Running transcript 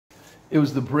It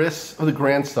was the bris of the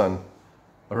grandson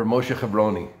of Rav Moshe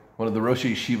Chebroni, one of the Rosh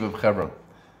Yeshiva of Hebron,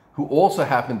 who also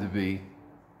happened to be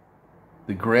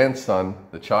the grandson,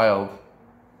 the child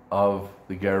of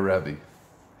the Ger Rebbe.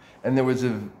 And there was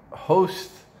a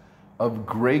host of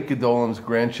great Gedolim's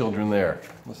grandchildren there.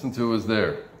 Listen to who was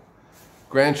there.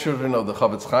 Grandchildren of the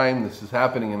Chavetz Chaim. This is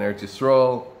happening in Eretz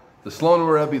Yisrael. The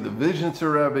Slonim Rebbe, the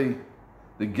Vizhnitzer Rebbe,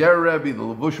 the Ger Rebbe, the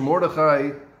Levush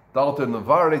Mordechai, the Alter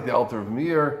Navardik, the Alter of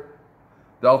Mir,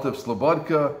 the Alter of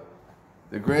Slobodka.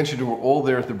 The grandchildren were all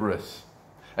there at the bris.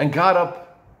 And got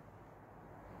up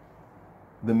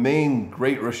the main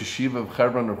great Rosh Yeshiva of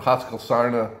Hebron, Rav Chatzkel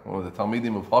Sarna, one of the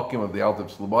Talmidim of Hakim of the Alter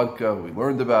of Slobodka. We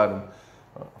learned about him,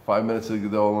 5 minutes of the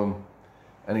Gedolim.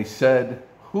 And he said,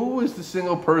 who is the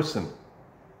single person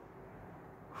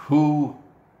who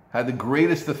had the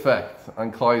greatest effect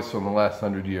on Klal Yisrael in the last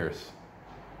 100 years?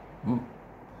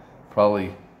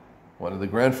 Probably one of the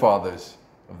grandfathers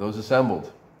of those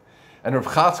assembled. And Rav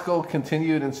Chatzkel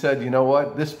continued and said, you know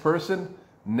what? This person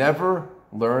never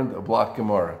learned a block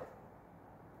Gemara.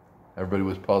 Everybody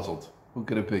was puzzled. Who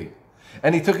could it be?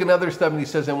 And he took another step and he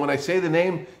says, and when I say the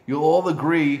name, you'll all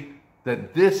agree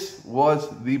that this was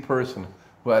the person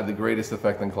who had the greatest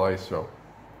effect on Klal Yisrael.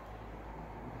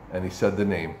 And he said the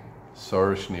name,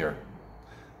 Sarah Schenirer,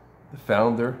 the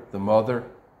founder, the mother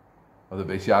of the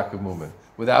Beis Yaakov movement.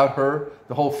 Without her,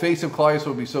 the whole face of Klal Yisrael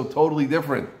would be so totally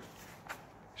different.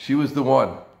 She was the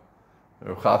one,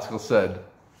 Rav Chatzkel said,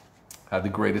 had the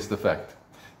greatest effect.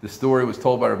 The story was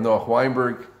told by Rav Noach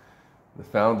Weinberg, the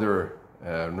founder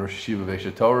and Rosh Yeshiva of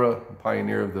Eshet Torah, a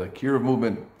pioneer of the Kiruv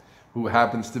movement, who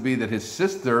happens to be that his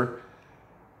sister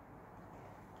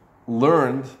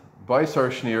learned by Sarah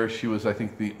Schenirer. She was, I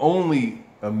think, the only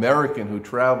American who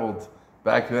traveled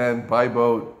back then by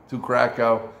boat to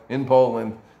Krakow in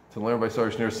Poland to learn by Sarah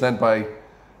Schenirer, sent by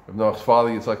Rav Noach's father,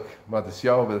 Yitzhak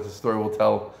Matisyahu, but that's a story we'll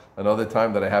tell another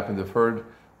time that I happen to have heard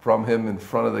from him in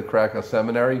front of the Krakow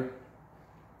seminary.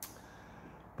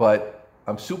 But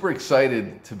I'm super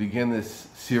excited to begin this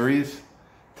series,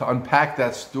 to unpack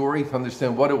that story, to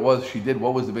understand what it was she did,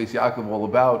 what was the Beis Yaakov all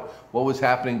about, what was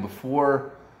happening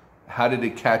before, how did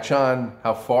it catch on,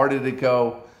 how far did it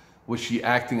go, was she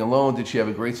acting alone, did she have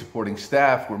a great supporting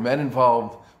staff, were men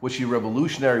involved, was she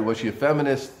revolutionary, was she a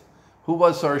feminist, who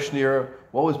was Sarah Schenirer,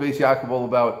 what was Beis Yaakov all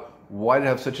about, why did it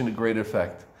have such a great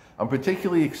effect? I'm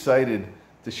particularly excited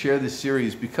to share this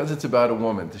series because it's about a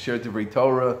woman, to share Divrei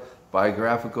Torah,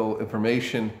 biographical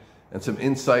information, and some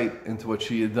insight into what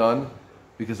she had done,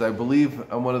 because I believe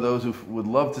I'm one of those who would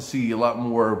love to see a lot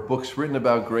more books written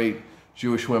about great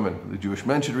Jewish women. The Jewish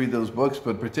men should read those books,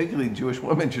 but particularly Jewish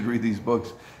women should read these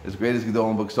books, as great as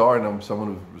Gedolim books are, and I'm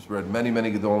someone who's read many,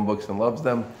 many Gedolim books and loves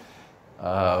them.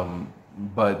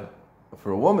 But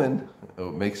for a woman,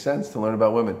 it makes sense to learn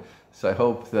about women. So I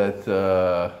hope that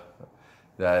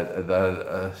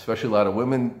especially a lot of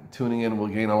women tuning in will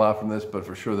gain a lot from this, but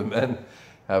for sure the men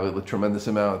have a tremendous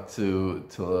amount to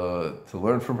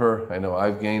learn from her. I know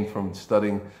I've gained from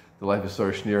studying the life of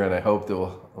Sarah Schenirer, and I hope that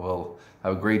we'll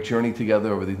have a great journey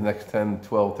together over these next 10,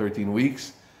 12, 13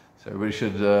 weeks. So everybody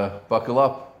should buckle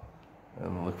up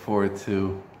and look forward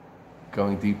to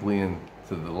going deeply into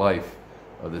the life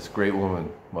of this great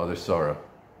woman, Mother Sarah.